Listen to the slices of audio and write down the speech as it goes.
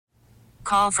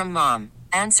Call from mom.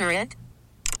 Answer it.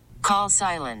 Call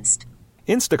silenced.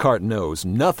 Instacart knows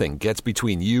nothing gets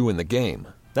between you and the game.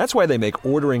 That's why they make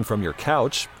ordering from your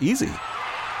couch easy.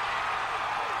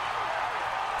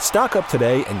 Stock up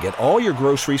today and get all your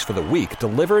groceries for the week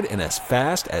delivered in as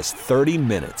fast as 30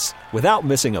 minutes without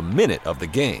missing a minute of the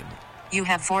game. You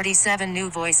have 47 new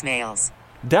voicemails.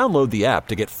 Download the app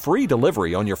to get free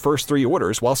delivery on your first 3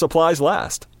 orders while supplies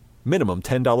last. Minimum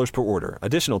 $10 per order.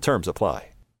 Additional terms apply.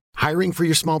 Hiring for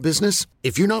your small business?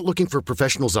 If you're not looking for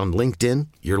professionals on LinkedIn,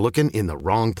 you're looking in the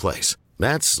wrong place.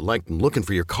 That's like looking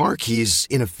for your car keys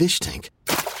in a fish tank.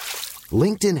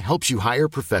 LinkedIn helps you hire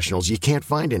professionals you can't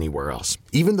find anywhere else,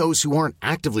 even those who aren't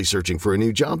actively searching for a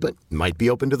new job but might be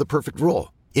open to the perfect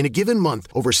role. In a given month,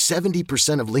 over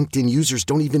 70% of LinkedIn users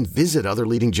don't even visit other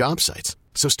leading job sites.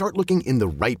 So start looking in the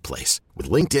right place. With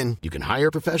LinkedIn, you can hire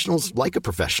professionals like a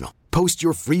professional. Post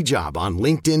your free job on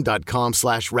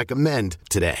linkedin.com/recommend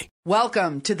today.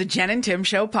 Welcome to the Jen and Tim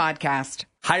Show podcast.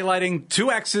 Highlighting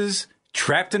 2 exes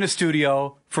trapped in a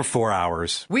studio for 4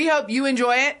 hours. We hope you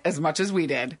enjoy it as much as we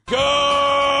did.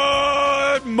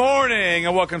 Good morning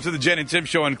and welcome to the Jen and Tim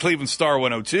Show on Cleveland Star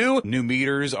 102. New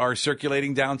meters are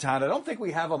circulating downtown. I don't think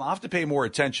we have them. I'll have to pay more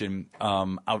attention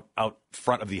out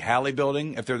front of the Halley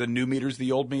building. If they're the new meters,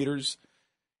 the old meters.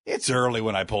 It's early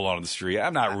when I pull onto the street.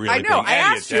 I'm not really I know. paying I any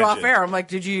asked attention. you off air. I'm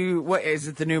like, what is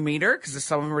it the new meter? Because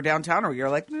some of them were downtown, or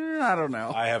you're like, I don't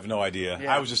know. I have no idea.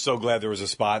 Yeah. I was just so glad there was a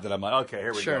spot that I'm like, okay,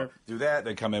 here we Sure. go. Do that,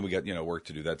 then come in. We got work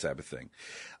to do, that type of thing.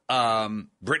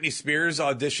 Britney Spears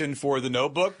auditioned for The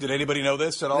Notebook. Did anybody know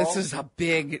this at all? This is a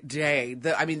big day.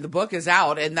 The book is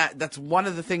out, and that's one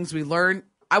of the things we learned.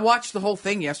 I watched the whole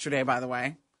thing yesterday, by the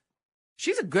way.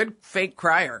 She's a good fake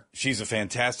crier. She's a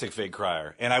fantastic fake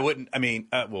crier, and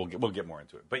we'll get more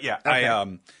into it. But yeah, Okay.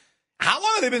 how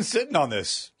long have they been sitting on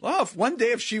this? Well,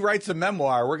 if she writes a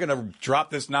memoir, we're going to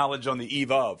drop this knowledge on the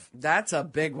eve of. That's a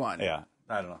big one. Yeah,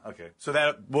 I don't know. Okay, so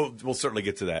that we'll certainly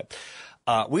get to that.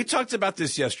 We talked about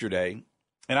this yesterday,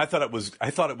 and I thought it was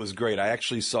great. I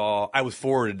was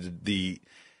forwarded the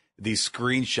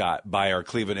screenshot by our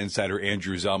Cleveland insider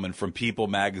Andrew Zellman from People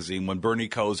magazine when Bernie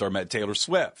Kosar met Taylor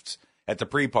Swift at the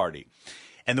pre-party.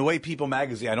 And the way People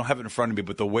magazine, I don't have it in front of me,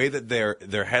 but the way that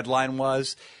their headline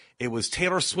was, it was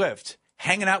Taylor Swift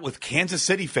hanging out with Kansas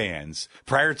City fans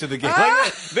prior to the game.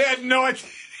 Like, they had no idea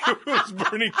it was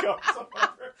Bernie Kosar.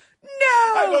 No!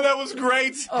 I thought that was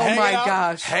great. Oh, my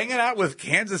gosh. Hanging out with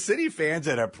Kansas City fans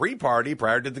at a pre-party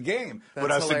prior to the game. That's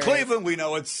But us hilarious. in Cleveland, we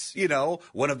know it's,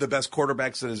 one of the best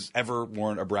quarterbacks that has ever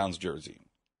worn a Browns jersey.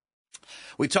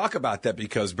 We talk about that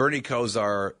because Bernie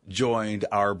Kosar joined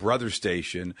our brother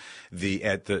station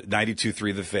at the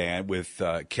 92.3 The Fan with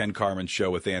Ken Carman's show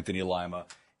with Anthony Lima.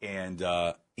 And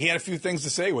he had a few things to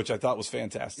say, which I thought was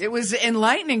fantastic. It was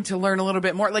enlightening to learn a little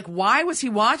bit more. Like, why was he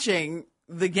watching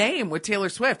the game with Taylor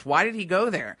Swift? Why did he go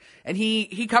there? And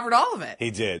he covered all of it.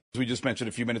 He did. As we just mentioned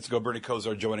a few minutes ago, Bernie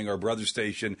Kosar joining our brother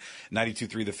station,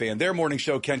 92.3 The Fan, their morning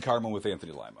show, Ken Carman with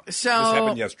Anthony Lima. So this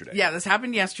happened yesterday. Yeah, this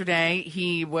happened yesterday.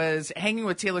 He was hanging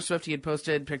with Taylor Swift. He had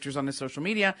posted pictures on his social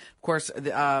media. Of course,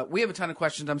 we have a ton of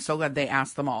questions. I'm so glad they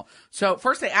asked them all. So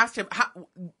first they asked him,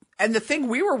 and the thing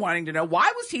we were wanting to know, why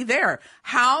was he there?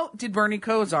 How did Bernie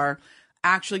Kosar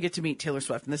actually get to meet Taylor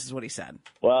Swift? And this is what he said.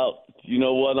 Well, you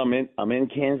know what? I'm in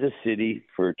Kansas City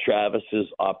for Travis's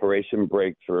Operation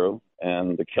Breakthrough,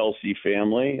 and the Kelce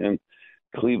family in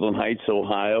Cleveland Heights,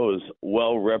 Ohio, is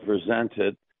well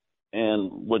represented.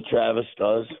 And what Travis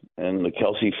does and the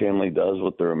Kelce family does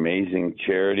with their amazing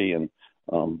charity and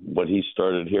what he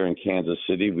started here in Kansas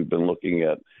City, we've been looking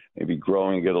at maybe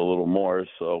growing it a little more.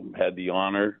 So had the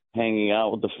honor hanging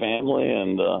out with the family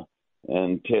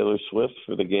and Taylor Swift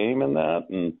for the game and that,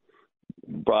 and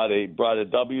brought a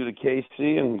W to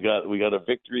KC, and we got a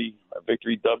victory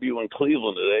W in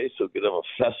Cleveland today, so we could have a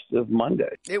festive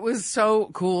Monday. It was so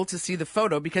cool to see the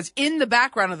photo because in the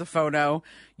background of the photo,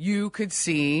 you could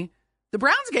see the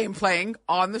Browns game playing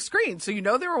on the screen. So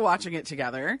they were watching it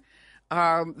together.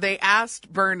 They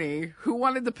asked Bernie who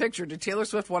wanted the picture. Did Taylor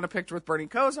Swift want a picture with Bernie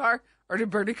Kosar, or did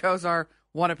Bernie Kosar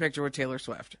want a picture with Taylor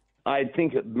Swift? I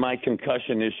think my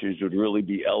concussion issues would really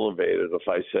be elevated if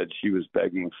I said she was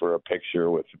begging for a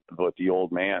picture with the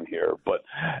old man here. But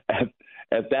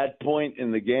at that point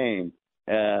in the game,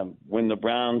 when the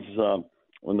Browns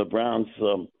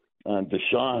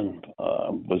Deshaun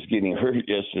was getting hurt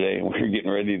yesterday, and we were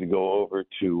getting ready to go over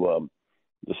to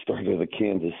the start of the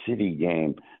Kansas City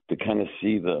game to kind of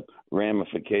see the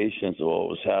ramifications of what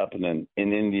was happening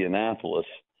in Indianapolis.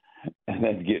 and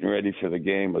then getting ready for the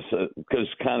game was because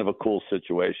kind of a cool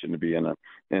situation to be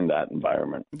in that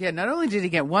environment. Yeah, not only did he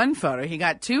get one photo, he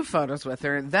got 2 photos with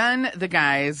her. Then the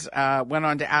guys went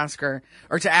on to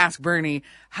ask Bernie,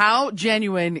 how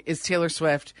genuine is Taylor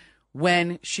Swift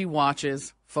when she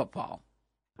watches football?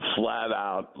 Flat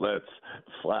out.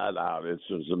 It's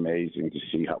just amazing to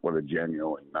see what a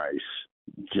genuinely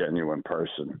nice, genuine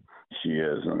person she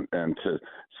is, and to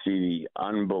see the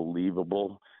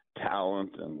unbelievable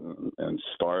talent and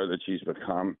star that she's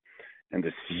become, and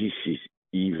to see she's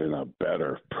even a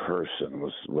better person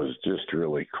was just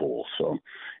really cool. So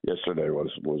yesterday was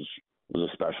a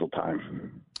special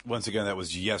time. Once again, that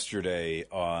was yesterday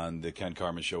on the Ken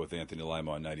Carman Show with Anthony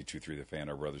Lima on 92.3 The Fan,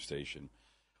 our brother station.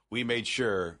 We made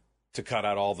sure to cut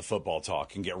out all the football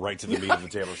talk and get right to the meat of the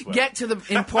Taylor Swift. Get to the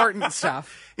important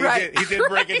stuff. He did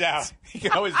break it down. You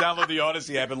can always download the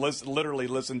Odyssey app and literally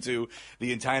listen to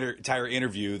the entire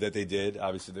interview that they did.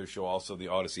 Obviously, their show also the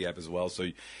Odyssey app as well, so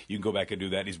you can go back and do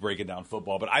that. He's breaking down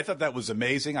football. But I thought that was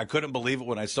amazing. I couldn't believe it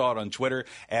when I saw it on Twitter,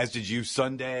 as did you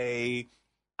Sunday.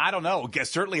 I don't know,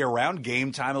 certainly around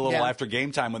game time, a little after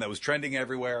game time when that was trending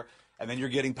everywhere, and then you're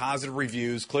getting positive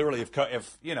reviews. Clearly,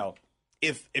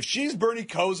 if she's Bernie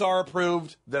Kosar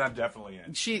approved, then I'm definitely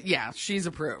in. She's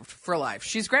approved for life.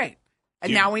 She's great.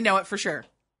 And now we know it for sure.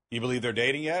 You believe they're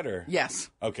dating yet, or?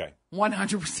 Yes. Okay.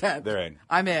 100%. They're in.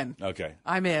 I'm in. Okay.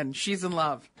 I'm in. She's in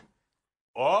love.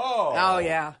 Oh. Oh,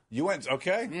 yeah. You went,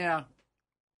 okay. Yeah.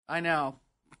 I know.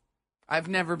 I've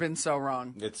never been so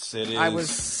wrong. It is. I was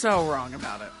so wrong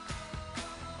about it.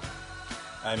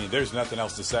 I mean, there's nothing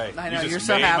else to say. I know. You're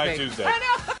so happy. My Tuesday. I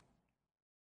know.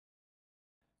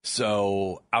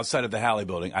 So outside of the Halley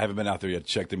building, I haven't been out there yet to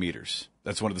check the meters.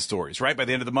 That's one of the stories, right? By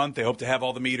the end of the month, they hope to have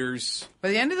all the meters. By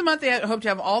the end of the month, they hope to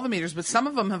have all the meters, but some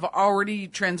of them have already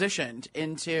transitioned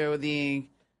into the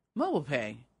mobile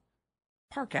pay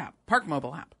park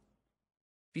mobile app.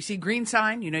 If you see green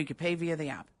sign, you know you can pay via the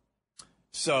app.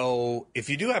 So if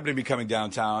you do happen to be coming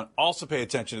downtown, also pay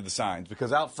attention to the signs,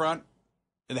 because out front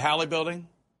in the Halley building,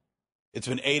 it's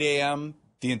been 8 a.m.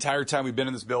 the entire time we've been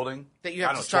in this building. That you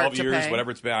have to start 12 to years, pay.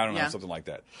 whatever it's been. I don't know, something like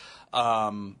that.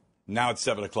 Now it's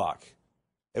 7 o'clock.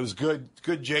 It was good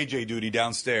JJ duty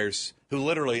downstairs, who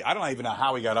literally, I don't even know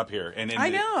how he got up here. And I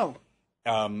know.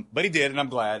 But he did, and I'm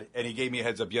glad. And he gave me a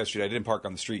heads up yesterday. I didn't park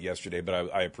on the street yesterday, but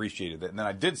I appreciated it. And then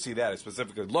I did see that. I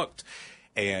specifically looked,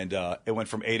 and it went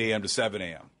from 8 a.m. to 7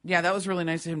 a.m. Yeah, that was really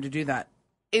nice of him to do that.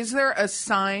 Is there a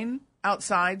sign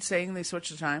outside saying they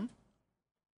switched the time?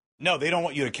 No, they don't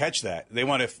want you to catch that. They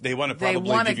want to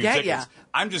probably give you tickets. Ya.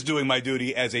 I'm just doing my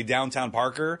duty as a downtown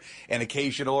parker, and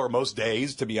occasional, or most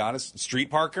days, to be honest, street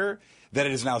parker, that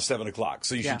it is now 7 o'clock.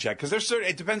 So you should check. Because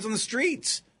it depends on the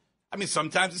streets. I mean,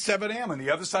 sometimes it's 7 a.m. On the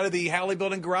other side of the Halley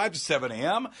building garage, it's 7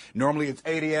 a.m. Normally it's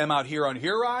 8 a.m. out here on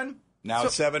Huron. Now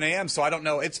it's 7 a.m. So I don't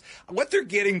know. It's what they're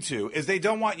getting to is they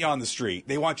don't want you on the street.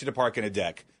 They want you to park in a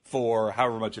deck for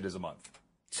however much it is a month.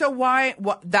 So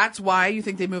that's why you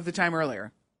think they moved the time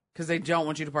earlier? Because they don't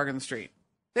want you to park in the street.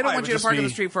 They don't want you to park in the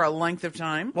street for a length of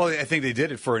time. Well, I think they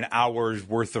did it for an hour's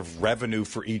worth of revenue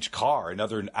for each car,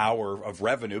 another hour of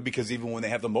revenue, because even when they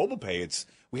have the mobile pay,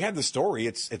 we had the story,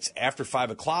 it's after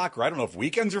 5 o'clock, or I don't know if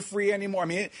weekends are free anymore. I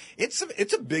mean, it's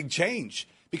a big change.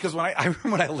 Because I remember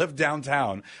when I lived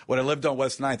downtown, when I lived on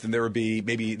West 9th, and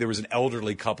there was an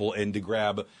elderly couple in to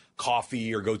grab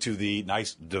coffee or go to the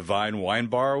nice Divine Wine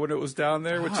Bar when it was down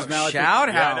there, which is now shout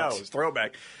out. Yeah, I know, it's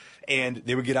throwback. And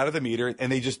they would get out of the meter,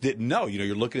 and they just didn't know. You know,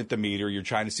 you're looking at the meter, you're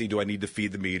trying to see, do I need to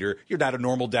feed the meter? You're not a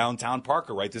normal downtown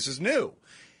parker, right? This is new.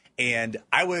 And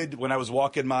I would, when I was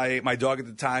walking my dog at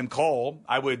the time, Cole,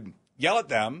 I would yell at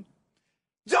them,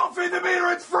 "Don't feed the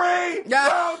meter, it's free!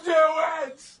 Don't do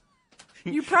it!"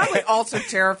 You probably also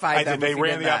terrified them. They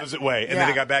ran the opposite way, and then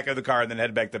they got back out of the car and then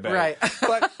headed back to bed. Right.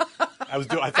 But I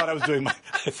thought I was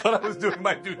doing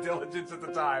my due diligence at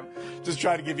the time, just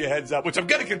trying to give you a heads up, which I'm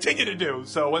going to continue to do.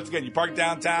 So once again, you park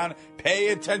downtown, pay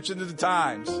attention to the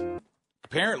times.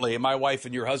 Apparently, my wife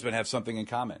and your husband have something in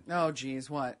common. Oh, geez,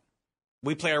 what?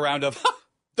 We play a round of,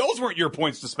 those weren't your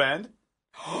points to spend.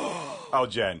 Oh,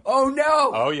 Jen. Oh,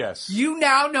 no. Oh, yes. You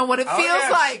now know what it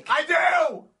feels like. I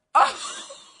do. Oh.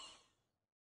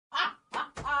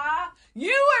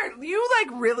 You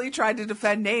really tried to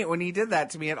defend Nate when he did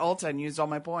that to me at Ulta and used all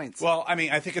my points. Well, I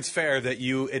mean, I think it's fair that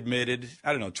you admitted,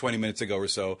 20 minutes ago or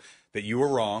so, that you were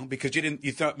wrong because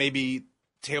you thought maybe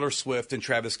Taylor Swift and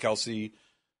Travis Kelce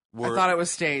were. I thought it was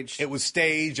staged. It was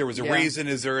staged. There was a reason.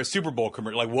 Is there a Super Bowl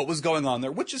commercial? Like, what was going on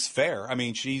there? Which is fair. I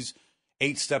mean, she's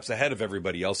 8 steps ahead of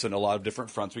everybody else in a lot of different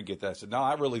fronts. We get that. So, no,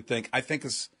 I think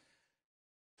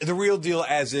The real deal,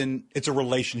 as in it's a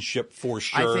relationship for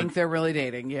sure. I think they're really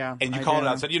dating, yeah. And you called it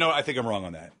out and said, I think I'm wrong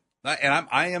on that. And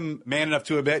I am man enough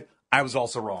to admit I was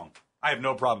also wrong. I have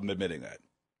no problem admitting that.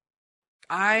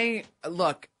 I'm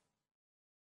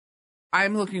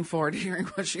looking forward to hearing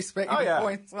what she's making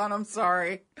points on. I'm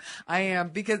sorry. I am,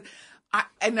 because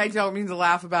I don't mean to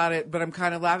laugh about it, but I'm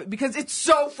kind of laughing because it's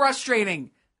so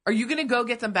frustrating. Are you going to go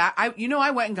get them back? I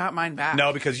went and got mine back.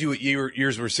 No, because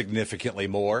yours were significantly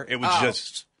more. It was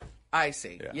just... I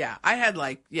see. Yeah. I had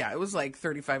it was like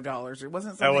 $35. It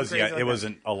wasn't something crazy. It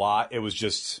wasn't a lot. It was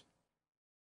just...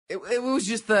 It was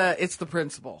just it's the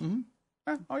principle.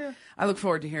 Mm-hmm. Oh, yeah. I look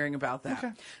forward to hearing about that.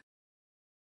 Okay.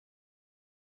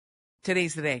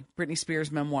 Today's the day. Britney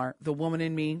Spears' memoir, The Woman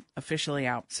in Me, officially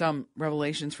out. Some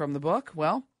revelations from the book.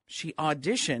 Well, she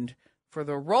auditioned for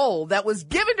the role that was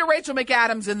given to Rachel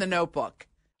McAdams in The Notebook.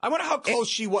 I wonder how close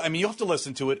she was. I mean, you have to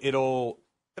listen to it. It'll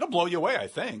blow you away, I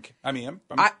think. I mean,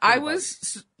 I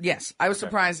was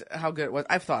surprised how good it was.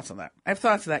 I have thoughts on that.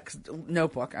 Because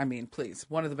Notebook, I mean, please,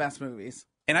 one of the best movies.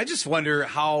 And I just wonder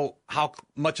how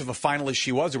much of a finalist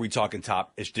she was. Are we talking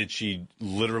top? Did she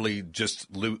literally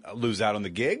just lose out on the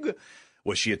gig?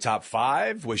 Was she a top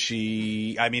 5? Was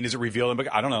she? I mean, is it revealed?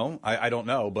 I don't know. I don't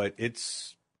know, but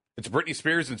it's Britney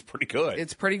Spears. And it's pretty good.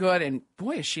 It's pretty good, and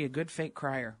boy, is she a good fake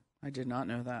crier. I did not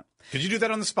know that. Could you do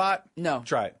that on the spot? No.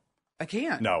 Try it. I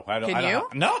can't. No, I don't. Can you?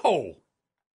 No.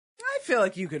 I feel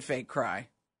like you could fake cry.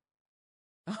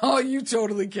 Oh, you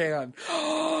totally can.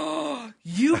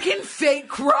 You can fake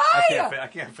cry. I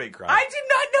can't fake cry. I did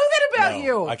not know that about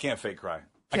you. I can't fake cry.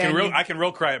 I can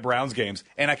real cry at Browns games,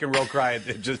 and I can real cry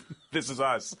at just This Is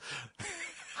Us.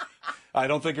 I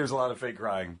don't think there's a lot of fake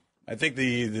crying. I think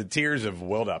the tears have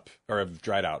welled up or have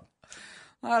dried out.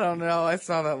 I don't know. I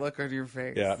saw that look on your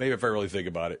face. Yeah, maybe if I really think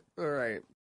about it. All right.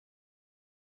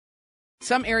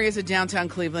 Some areas of downtown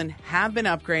Cleveland have been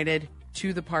upgraded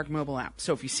to the Park Mobile app.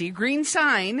 So if you see a green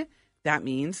sign, that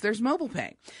means there's mobile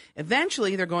pay.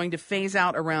 Eventually, they're going to phase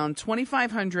out around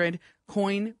 2,500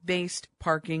 coin-based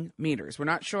parking meters. We're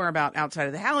not sure about outside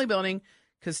of the Halley building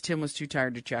because Tim was too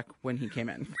tired to check when he came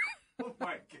in. Oh,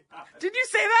 my God. Did you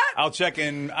say that? I'll check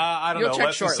in,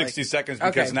 less shortly. than 60 seconds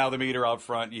because now the meter out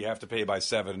front, you have to pay by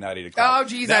 7 and not 8 o'clock. Oh,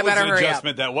 geez, I better hurry up. That was an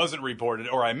adjustment that wasn't reported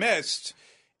or I missed.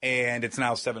 And it's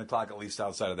now 7 o'clock, at least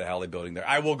outside of the Halley building there.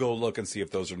 I will go look and see if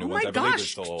those are new ones. I believe they're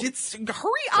still old.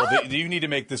 Hurry up. Well, you need to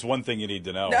make this one thing you need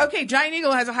to know. Okay, Giant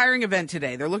Eagle has a hiring event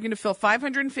today. They're looking to fill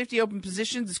 550 open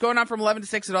positions. It's going on from 11 to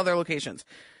 6 at all their locations.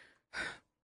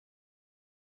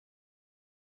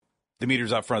 The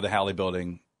meters out front of the Halley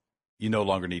building, you no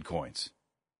longer need coins.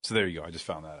 So there you go. I just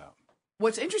found that out.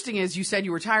 What's interesting is you said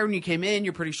you were tired when you came in.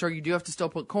 You're pretty sure you do have to still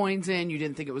put coins in. You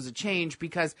didn't think it was a change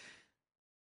because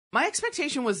my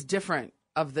expectation was different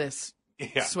of this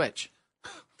switch.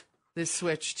 This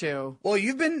switch to... Well, if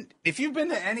you've been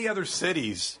to any other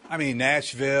cities, I mean,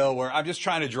 Nashville, where I'm just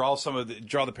trying to draw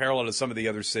the parallel to some of the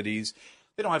other cities.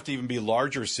 They don't have to even be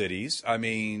larger cities. I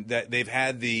mean, that they've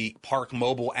had the Park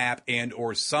Mobile app and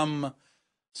or some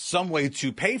way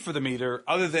to pay for the meter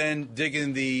other than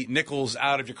digging the nickels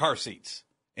out of your car seats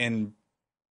and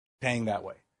paying that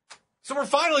way. So we're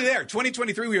finally there.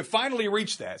 2023, we have finally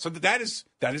reached that. So that is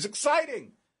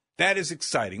exciting. That is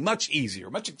exciting. Much easier.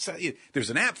 There's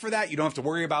an app for that. You don't have to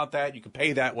worry about that. You can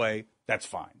pay that way. That's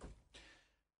fine.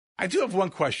 I do have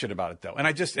one question about it, though. And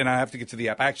I have to get to the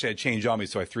app. Actually, I changed on me,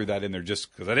 so I threw that in there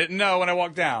just because I didn't know when I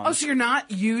walked down. Oh, so you're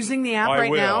not using the app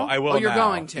right now? I will. Oh, you're now.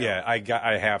 going to? Yeah,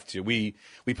 I have to. We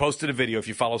posted a video. If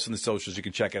you follow us on the socials, you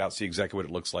can check it out, see exactly what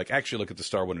it looks like. Actually, look at the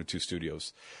Star 102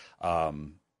 Studios.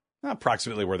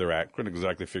 Approximately where they're at. Couldn't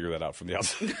exactly figure that out from the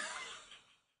outside.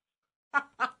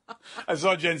 I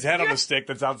saw Jen's head on the stick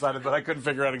that's outside of it, but I couldn't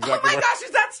figure out exactly where. Oh, my gosh, is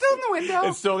that still in the window?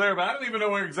 It's still there, but I don't even know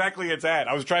where exactly it's at.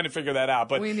 I was trying to figure that out.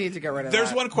 But we need to get rid of that.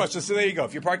 There's one question. So there you go.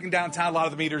 If you're parking downtown, a lot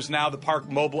of the meters now, the Park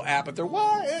Mobile app, but they're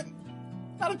what?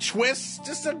 Not a twist,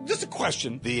 just a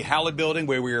question. The Halley building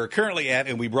where we are currently at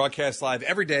and we broadcast live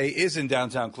every day is in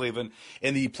downtown Cleveland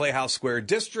in the Playhouse Square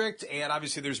district. And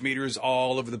obviously there's meters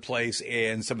all over the place.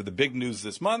 And some of the big news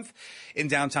this month in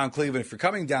downtown Cleveland, if you're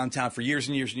coming downtown for years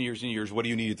and years and years and years, what do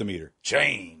you need at the meter?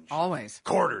 Change. Always.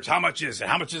 Quarters. How much is it?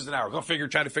 How much is an hour?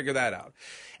 Try to figure that out.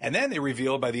 And then they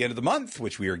revealed by the end of the month,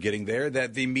 which we are getting there,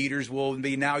 that the meters will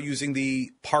be now using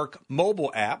the Park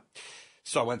Mobile app.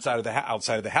 So I went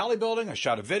outside of the Halley building. I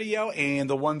shot a video, and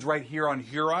the ones right here on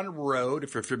Huron Road,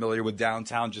 if you're familiar with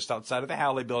downtown, just outside of the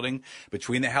Halley building,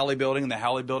 between the Halley building and the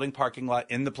Halley building parking lot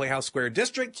in the Playhouse Square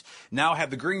district, now have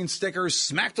the green stickers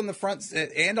smacked on the front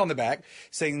and on the back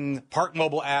saying Park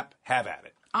Mobile app, have at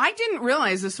it. I didn't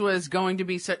realize this was going to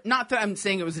be not that I'm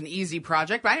saying it was an easy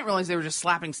project, but I didn't realize they were just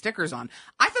slapping stickers on.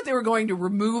 I thought they were going to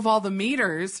remove all the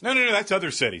meters. No, that's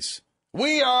other cities.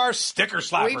 We are sticker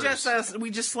slappers.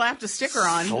 We just slapped a sticker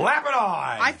on. Slap it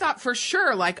on. I thought for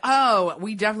sure,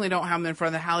 we definitely don't have them in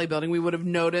front of the Halley building. We would have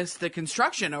noticed the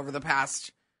construction over the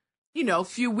past,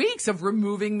 few weeks of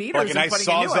removing meters. Like a nice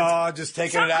sawzall, just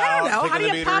taking it out. I don't know. How do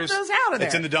you pop meters. those out of there?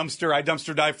 It's in the dumpster. I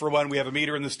dumpster dive for one. We have a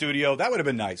meter in the studio. That would have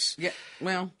been nice. Yeah.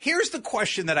 Well, here's the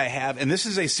question that I have, and this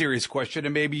is a serious question,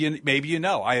 and maybe you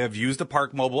know. I have used the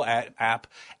Park Mobile app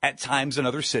at times in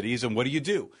other cities, and what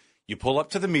do? You pull up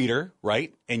to the meter,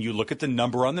 right, and you look at the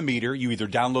number on the meter. You either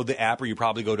download the app or you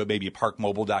probably go to maybe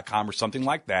parkmobile.com or something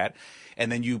like that, and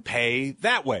then you pay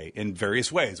that way in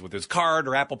various ways, whether it's card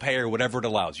or Apple Pay or whatever it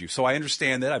allows you. So I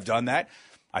understand that. I've done that.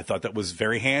 I thought that was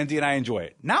very handy, and I enjoy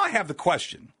it. Now I have the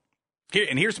question.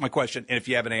 Here's my question, and if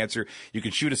you have an answer, you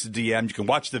can shoot us a DM. You can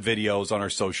watch the videos on our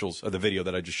socials, of the video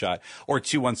that I just shot, or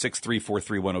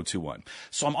 216-343-1021.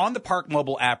 So I'm on the Park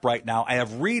Mobile app right now. I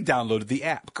have re-downloaded the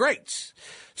app. Great.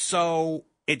 So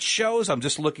it shows, I'm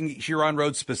just looking at Huron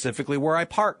Road specifically where I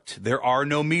parked. There are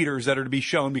no meters that are to be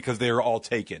shown because they are all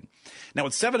taken. Now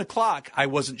at 7 o'clock, I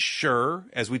wasn't sure,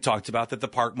 as we talked about, that the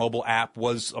Park Mobile app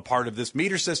was a part of this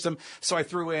meter system. So I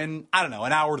threw in, an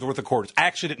hour's worth of quarters. I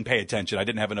actually didn't pay attention. I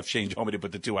didn't have enough change on me to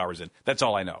put the 2 hours in. That's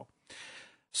all I know.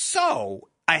 So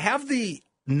I have the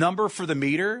number for the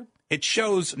meter. It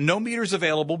shows no meters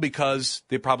available because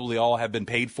they probably all have been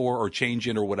paid for or changed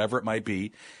in or whatever it might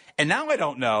be. And now I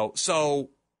don't know. So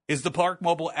is the Park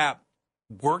Mobile app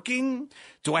working?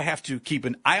 Do I have to keep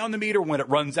an eye on the meter when it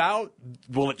runs out?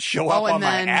 Will it show up on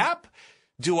my app?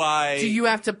 Do you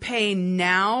have to pay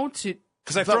now to?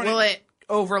 Will it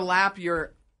overlap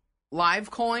your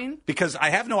live coin? Because I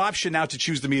have no option now to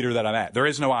choose the meter that I'm at. There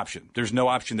is no option. There's no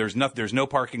option. There's no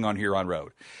parking on Huron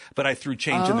Road. But I threw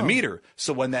change in the meter.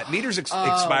 So when that meter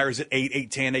expires at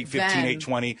 8, 8:10, 8:15,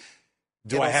 8:20.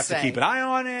 Do I have to keep an eye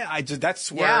on it?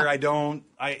 That's where I don't.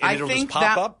 It'll just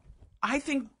pop up. I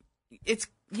think it's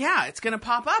going to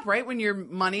pop up right when your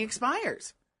money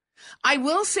expires. I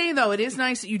will say though, it is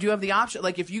nice that you do have the option.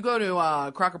 Like if you go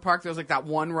to Crocker Park, there's like that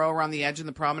one row around the edge in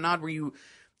the promenade where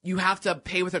you have to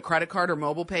pay with a credit card or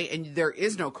mobile pay, and there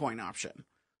is no coin option.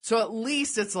 So at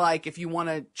least it's like if you want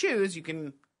to choose, you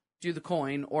can do the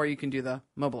coin or you can do the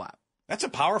mobile app. That's a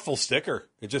powerful sticker.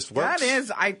 It just works. That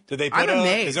is. Did they put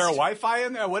is there a Wi-Fi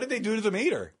in there? What did they do to the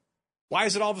meter? Why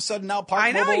is it all of a sudden now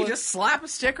Park Mobile? I know. You just slap a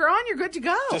sticker on, you're good to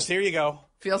go. Just here you go.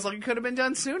 Feels like it could have been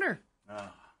done sooner.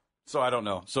 So I don't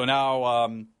know. So now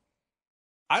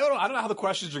I don't know how the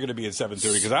questions are going to be at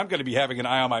 7:30 because I'm going to be having an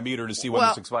eye on my meter to see when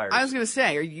this expires. I was going to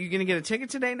say, are you going to get a ticket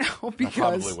today now? Because I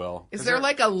probably will. Is there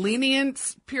like a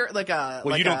lenience period?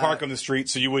 Well, you don't park on the street,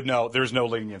 so you would know. There's no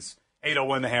lenience.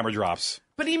 8:01, the hammer drops.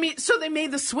 But so they made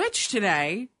the switch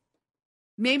today.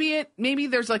 Maybe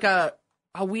there's like a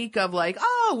week of like,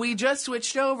 we just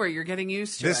switched over. You're getting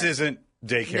used to it. This isn't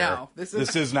daycare. No,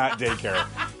 this is not daycare.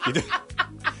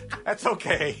 That's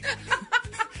okay.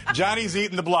 Johnny's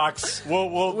eating the blocks.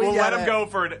 We'll let him go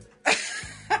for it.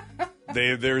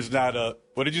 There's not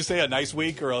what did you say? A nice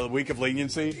week or a week of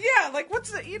leniency? Yeah, like what's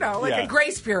the a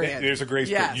grace period. There's a grace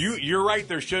period. You're right.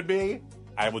 There should be.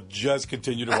 I will just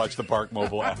continue to watch the Park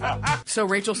Mobile app. So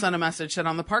Rachel sent a message, said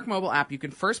on the Park Mobile app, you can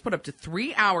first put up to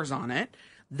 3 hours on it.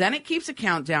 Then it keeps a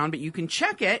countdown, but you can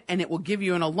check it and it will give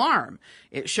you an alarm.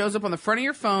 It shows up on the front of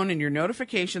your phone in your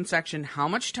notification section how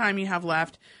much time you have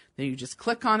left. Then you just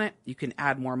click on it. You can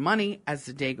add more money as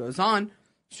the day goes on.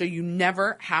 So you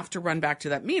never have to run back to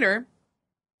that meter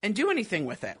and do anything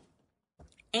with it.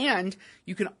 And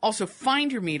you can also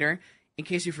find your meter in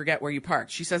case you forget where you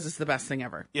parked. She says it's the best thing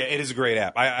ever. Yeah, it is a great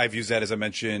app. I've used that, as I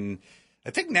mentioned. I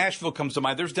think Nashville comes to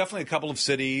mind. There's definitely a couple of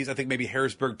cities. I think maybe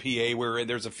Harrisburg, PA, where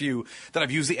there's a few that I've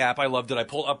used the app. I loved it. I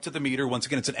pull up to the meter. Once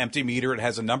again, it's an empty meter. It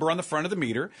has a number on the front of the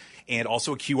meter and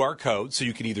also a QR code. So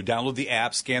you can either download the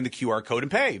app, scan the QR code,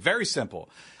 and pay. Very simple.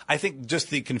 I think just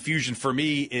the confusion for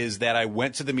me is that I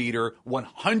went to the meter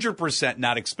 100%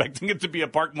 not expecting it to be a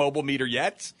Park Mobile meter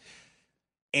yet.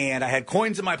 And I had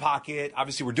coins in my pocket.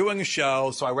 Obviously, we're doing a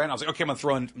show. So I ran. I was like, okay, I'm going to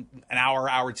throw in an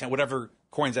hour 10, whatever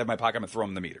coins I have in my pocket, I'm going to throw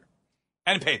them in the meter.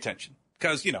 And pay attention.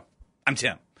 Because, I'm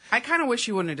Tim. I kind of wish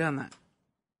you wouldn't have done that.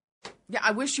 Yeah,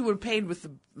 I wish you would have paid with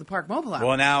the Park Mobile app.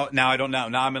 Well, now I don't know.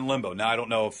 Now I'm in limbo. Now I don't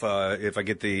know if I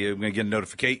get I'm going to get a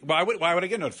notification. Why would I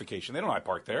get a notification? They don't know I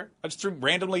parked there. I just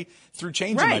randomly threw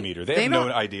change in my meter. They have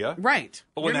no idea. Right.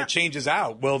 But when that changes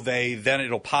out, then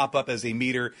it'll pop up as a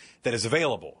meter that is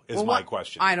available, my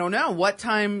question. I don't know. What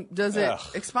time does it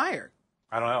expire?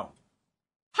 I don't know.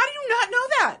 How do you not know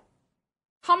that?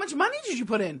 How much money did you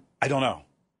put in? I don't know.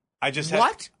 That's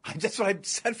what I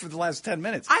said for the last 10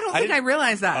 minutes. I don't think I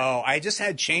realized that. Oh, I just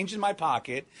had change in my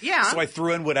pocket. Yeah. So I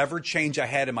threw in whatever change I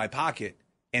had in my pocket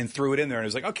and threw it in there. And it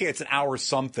was like, okay, it's an hour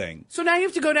something. So now you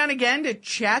have to go down again to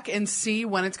check and see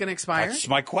when it's going to expire? That's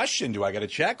my question. Do I get a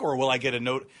check, or will I get a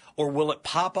note, or will it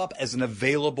pop up as an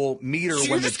available meter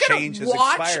when the change has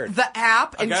expired? Watch the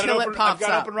app until it pops up. I've got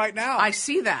it open right now. I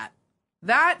see that.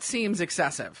 That seems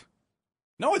excessive.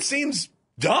 No, it seems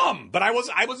dumb, but I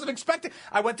wasn't expecting.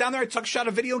 I went down there, I took a shot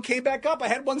of video, and came back up. I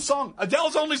had one song.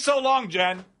 Adele's only so long,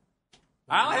 Jen.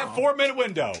 I only have 4-minute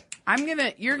window.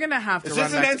 You're gonna have to. This run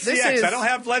isn't back. NCX. I don't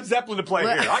have Led Zeppelin to play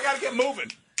here. I got to get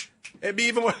moving. It'd be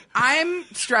even. I'm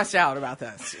stressed out about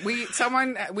this. We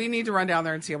need to run down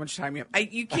there and see how much time you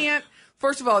have. You can't.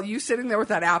 First of all, you sitting there with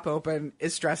that app open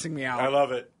is stressing me out. I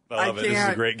love it. I love it. This is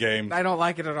a great game. I don't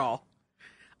like it at all.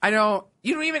 You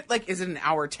don't even is it an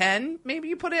hour 10 maybe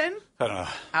you put in? I don't know.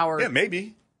 Hour. Yeah,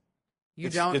 maybe.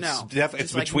 Don't know.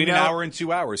 It's between an hour and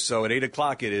 2 hours. So at 8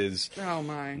 o'clock it is. Oh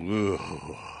my. Ooh.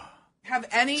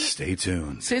 Stay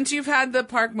tuned. Since you've had the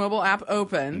Park mobile app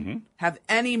open, have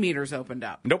any meters opened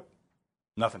up? Nope.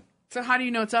 Nothing. So how do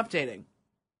you know it's updating?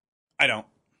 I don't.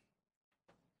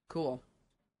 Cool.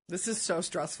 This is so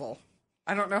stressful.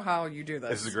 I don't know how you do this.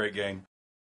 This is a great game.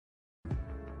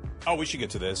 Oh, we should get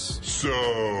to this.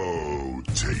 So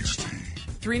tasty.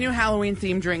 3 new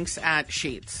Halloween-themed drinks at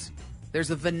Sheetz. There's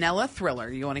a vanilla thriller.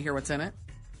 You want to hear what's in it?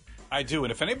 I do.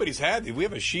 And if anybody's if we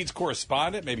have a Sheetz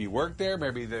correspondent, maybe you work there,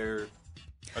 maybe they're...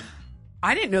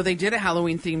 I didn't know they did a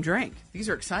Halloween-themed drink. These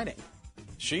are exciting.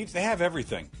 Sheetz, they have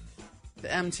everything. The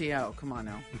MTO, come on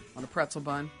now. On a pretzel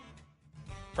bun.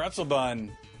 Pretzel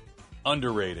bun,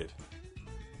 underrated.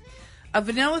 A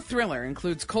vanilla thriller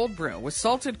includes cold brew with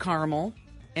salted caramel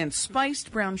and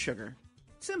spiced brown sugar.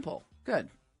 Simple. Good.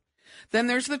 Then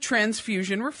there's the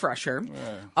Transfusion Refresher,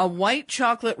 a white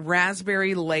chocolate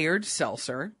raspberry layered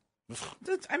seltzer.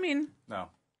 No.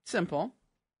 Simple.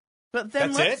 But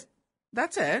then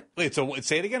That's it. Wait, so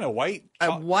say it again. A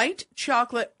white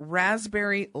chocolate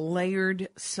raspberry layered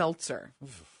seltzer.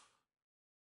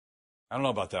 I don't know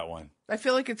about that one. I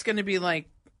feel like it's going to be like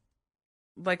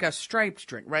a striped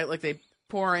drink, right? Like they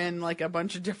pour in like a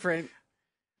bunch of different.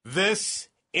 This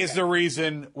is the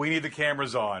reason we need the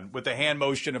cameras on with the hand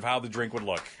motion of how the drink would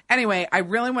look. Anyway, I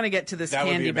really want to get to this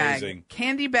candy bag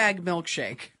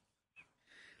milkshake.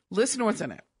 Listen to what's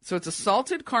in it. So it's a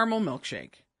salted caramel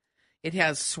milkshake. It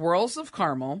has swirls of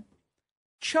caramel,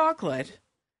 chocolate,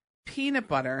 peanut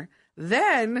butter.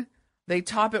 Then they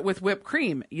top it with whipped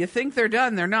cream. You think they're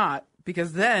done. They're not,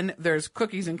 because then there's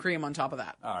cookies and cream on top of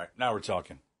that. All right. Now we're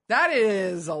talking. That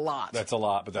is a lot. That's a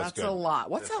lot, but that's good. That's a lot.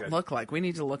 What's that look like? We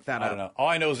need to look that up. I don't know. All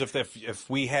I know is if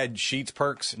we had Sheetz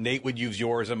perks, Nate would use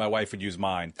yours and my wife would use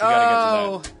mine. We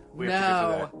gotta get to that. We have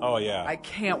to get to that. Oh, yeah. I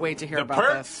can't wait to hear the about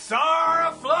this. The perks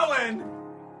are flowing.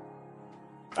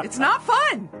 It's not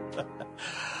fun.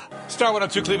 Star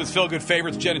 102 Cleveland's Feel Good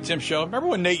Favorites, Jen and Tim Show. Remember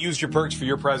when Nate used your perks for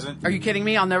your present? Are you kidding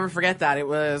me? I'll never forget that. It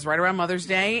was right around Mother's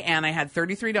Day, and I had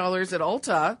 $33 at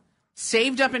Ulta.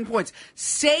 Saved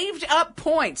up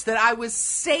points that I was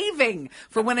saving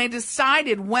for when I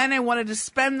decided when I wanted to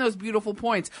spend those beautiful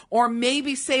points, or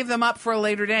maybe save them up for a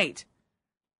later date.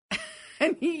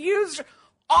 And he used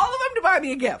all of them to buy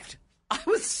me a gift. I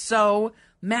was so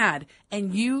mad,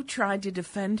 and you tried to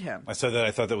defend him. I said that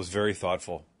I thought that was very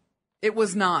thoughtful. It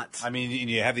was not. I mean,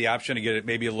 you have the option to get it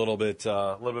maybe a little bit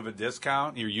of a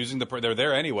discount. You're using they're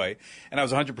there anyway, and I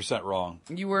was 100% wrong.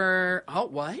 You were? Oh,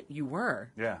 what? You were?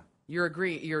 Yeah.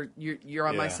 You're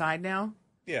on my side now?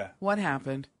 Yeah. What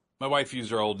happened? My wife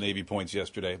used her Old Navy points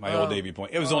yesterday. Old Navy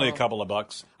point. It was only a couple of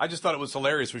bucks. I just thought it was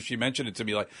hilarious when she mentioned it to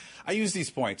me. Like, I use these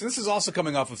points. And this is also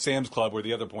coming off of Sam's Club where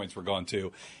the other points were gone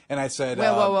too. And I said,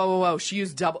 whoa. She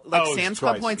used double, Sam's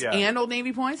Club points and Old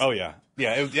Navy points? Oh, yeah.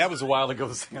 Yeah, that was a while ago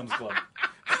with Sam's Club.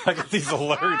 I got these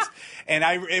alerts. And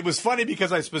it was funny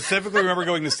because I specifically remember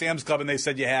going to Sam's Club and they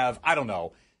said you have, I don't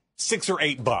know, $6 or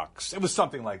 $8. It was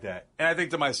something like that. And I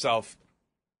think to myself,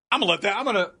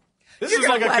 this is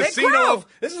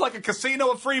like a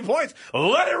casino of free points.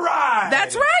 Let it ride.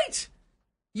 That's right.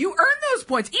 You earn those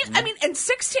points. I mean, and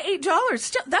 $6 to $8.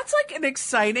 Still, that's like an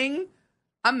exciting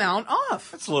amount off.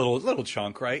 That's a little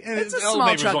chunk, right? And it's a small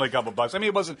chunk. It was only a couple bucks. I mean,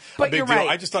 it wasn't a big deal. Right.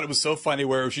 I just thought it was so funny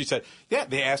where she said, yeah,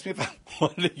 they asked me if I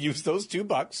wanted to use those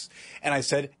 $2. And I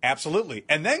said, absolutely.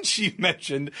 And then she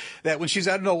mentioned that when she's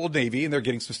at an Old Navy and they're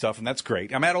getting some stuff, and that's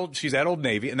great. She's at Old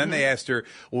Navy. And then they asked her,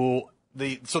 well,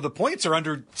 so the points are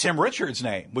under Tim Richards'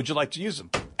 name. Would you like to use them?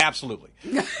 Absolutely.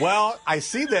 Well, I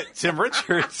see that Tim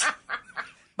Richards.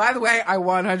 By the way, I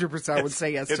 100% would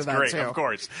say yes to that, great, too. Of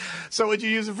course. So would you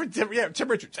use it for Tim? Yeah, Tim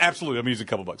Richards. Absolutely. I'm using a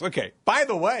couple bucks. Okay. By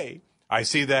the way, I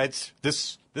see that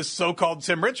this so-called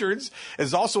Tim Richards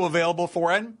is also available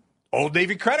for an Old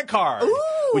Navy credit card.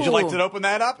 Ooh. Would you like to open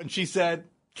that up? And she said,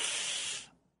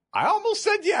 I almost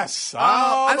said yes.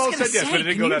 I was going to said yes, say, but it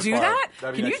didn't can go you that do far. that?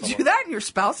 That'd be Can you next do level. that in your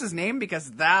spouse's name?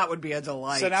 Because that would be a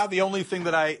delight. So now the only thing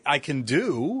that I can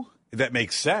do that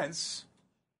makes sense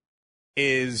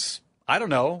is, I don't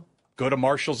know, go to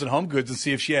Marshalls and Home Goods and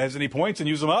see if she has any points and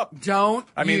use them up. Don't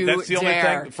I mean, you that's the only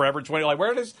dare. thing. Forever 20. Like,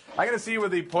 where it is? I got to see where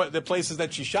the places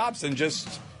that she shops and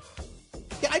just.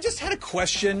 Yeah, I just had a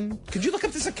question. Could you look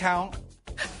up this account?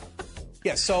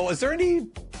 Yeah. So, is there any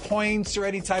points or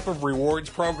any type of rewards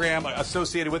program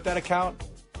associated with that account?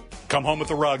 Come home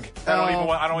with a rug. I don't even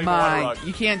want a rug.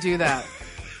 You can't do that.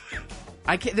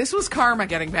 I can't. This was karma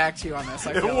getting back to you on this.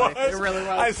 I feel like. It really was.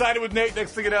 I sided with Nate.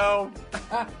 Next thing you know,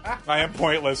 I am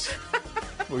pointless.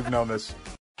 We've known this.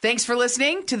 Thanks for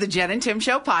listening to the Jen and Tim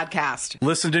Show podcast.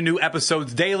 Listen to new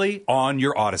episodes daily on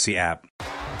your Odyssey app.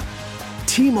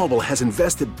 T-Mobile has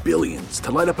invested billions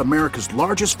to light up America's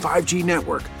largest 5G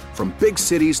network, from big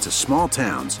cities to small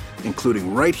towns,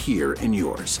 including right here in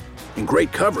yours. And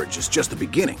great coverage is just the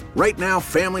beginning. Right now,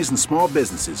 families and small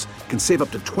businesses can save up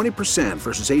to 20%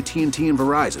 versus AT&T and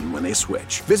Verizon when they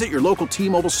switch. Visit your local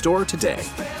T-Mobile store today.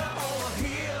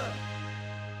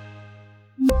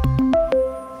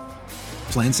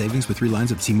 Plan savings with 3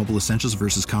 lines of T-Mobile Essentials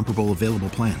versus comparable available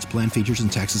plans. Plan features and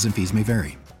taxes and fees may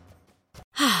vary.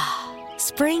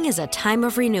 Spring is a time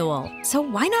of renewal, so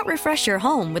why not refresh your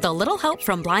home with a little help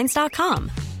from Blinds.com?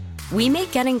 We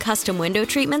make getting custom window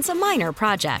treatments a minor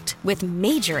project with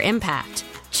major impact.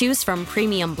 Choose from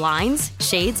premium blinds,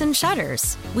 shades, and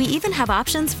shutters. We even have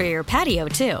options for your patio,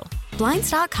 too.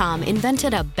 Blinds.com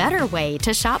invented a better way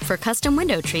to shop for custom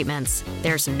window treatments.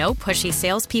 There's no pushy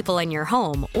salespeople in your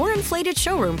home or inflated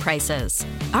showroom prices.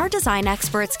 Our design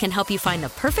experts can help you find the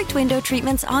perfect window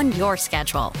treatments on your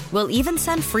schedule. We'll even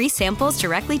send free samples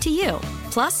directly to you.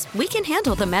 Plus, we can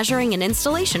handle the measuring and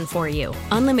installation for you.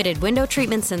 Unlimited window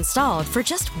treatments installed for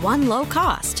just one low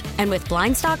cost. And with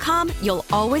Blinds.com, you'll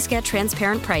always get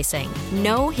transparent pricing.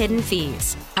 No hidden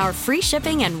fees. Our free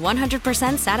shipping and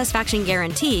 100% satisfaction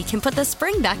guarantee can put the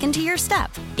spring back into your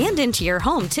step and into your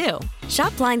home, too.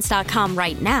 Shop Blinds.com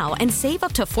right now and save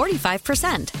up to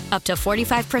 45%. Up to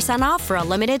 45% off for a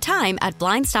limited time at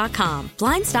Blinds.com.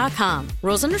 Blinds.com.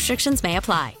 Rules and restrictions may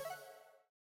apply.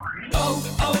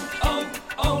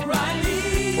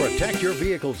 Protect your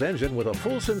vehicle's engine with a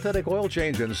full synthetic oil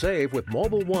change and save with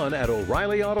Mobile One at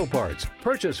O'Reilly Auto Parts.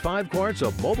 Purchase 5 quarts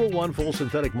of Mobile One full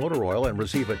synthetic motor oil and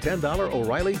receive a $10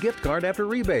 O'Reilly gift card after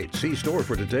rebate. See store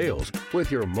for details. With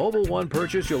your Mobile One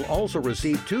purchase, you'll also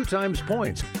receive 2 times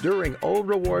points during O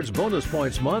Rewards Bonus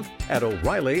Points Month at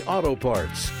O'Reilly Auto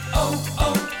Parts.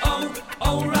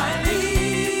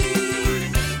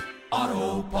 O'Reilly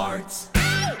Auto Parts.